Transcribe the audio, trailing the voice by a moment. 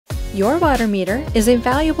Your water meter is a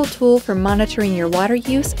valuable tool for monitoring your water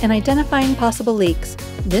use and identifying possible leaks.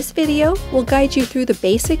 This video will guide you through the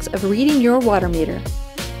basics of reading your water meter.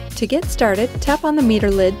 To get started, tap on the meter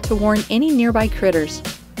lid to warn any nearby critters.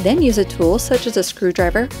 Then use a tool such as a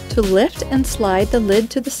screwdriver to lift and slide the lid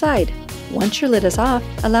to the side. Once your lid is off,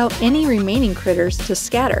 allow any remaining critters to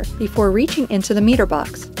scatter before reaching into the meter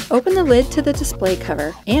box. Open the lid to the display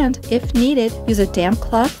cover and, if needed, use a damp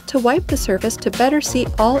cloth to wipe the surface to better see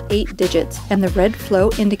all 8 digits and the red flow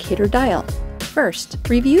indicator dial. First,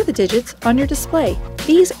 review the digits on your display.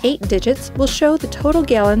 These 8 digits will show the total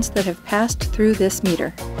gallons that have passed through this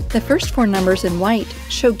meter. The first 4 numbers in white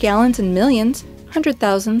show gallons in millions, hundred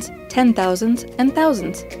thousands, 10,000s, and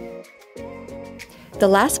thousands. The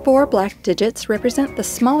last 4 black digits represent the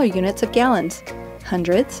smaller units of gallons: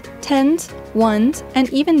 hundreds, tens, ones, and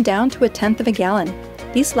even down to 1/10 of a gallon.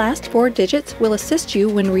 These last 4 digits will assist you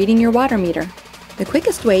when reading your water meter. The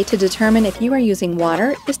quickest way to determine if you are using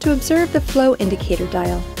water is to observe the flow indicator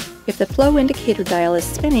dial. If the flow indicator dial is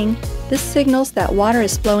spinning, this signals that water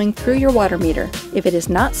is flowing through your water meter. If it is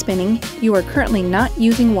not spinning, you are currently not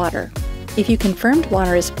using water. If you confirmed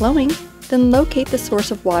water is flowing, then locate the source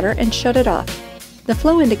of water and shut it off. The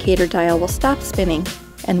flow indicator dial will stop spinning,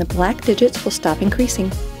 and the black digits will stop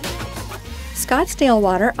increasing. Scottsdale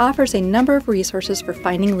Water offers a number of resources for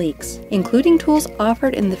finding leaks, including tools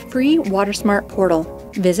offered in the free WaterSmart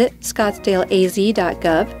portal. Visit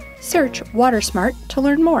ScottsdaleAZ.gov, search WaterSmart to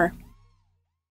learn more.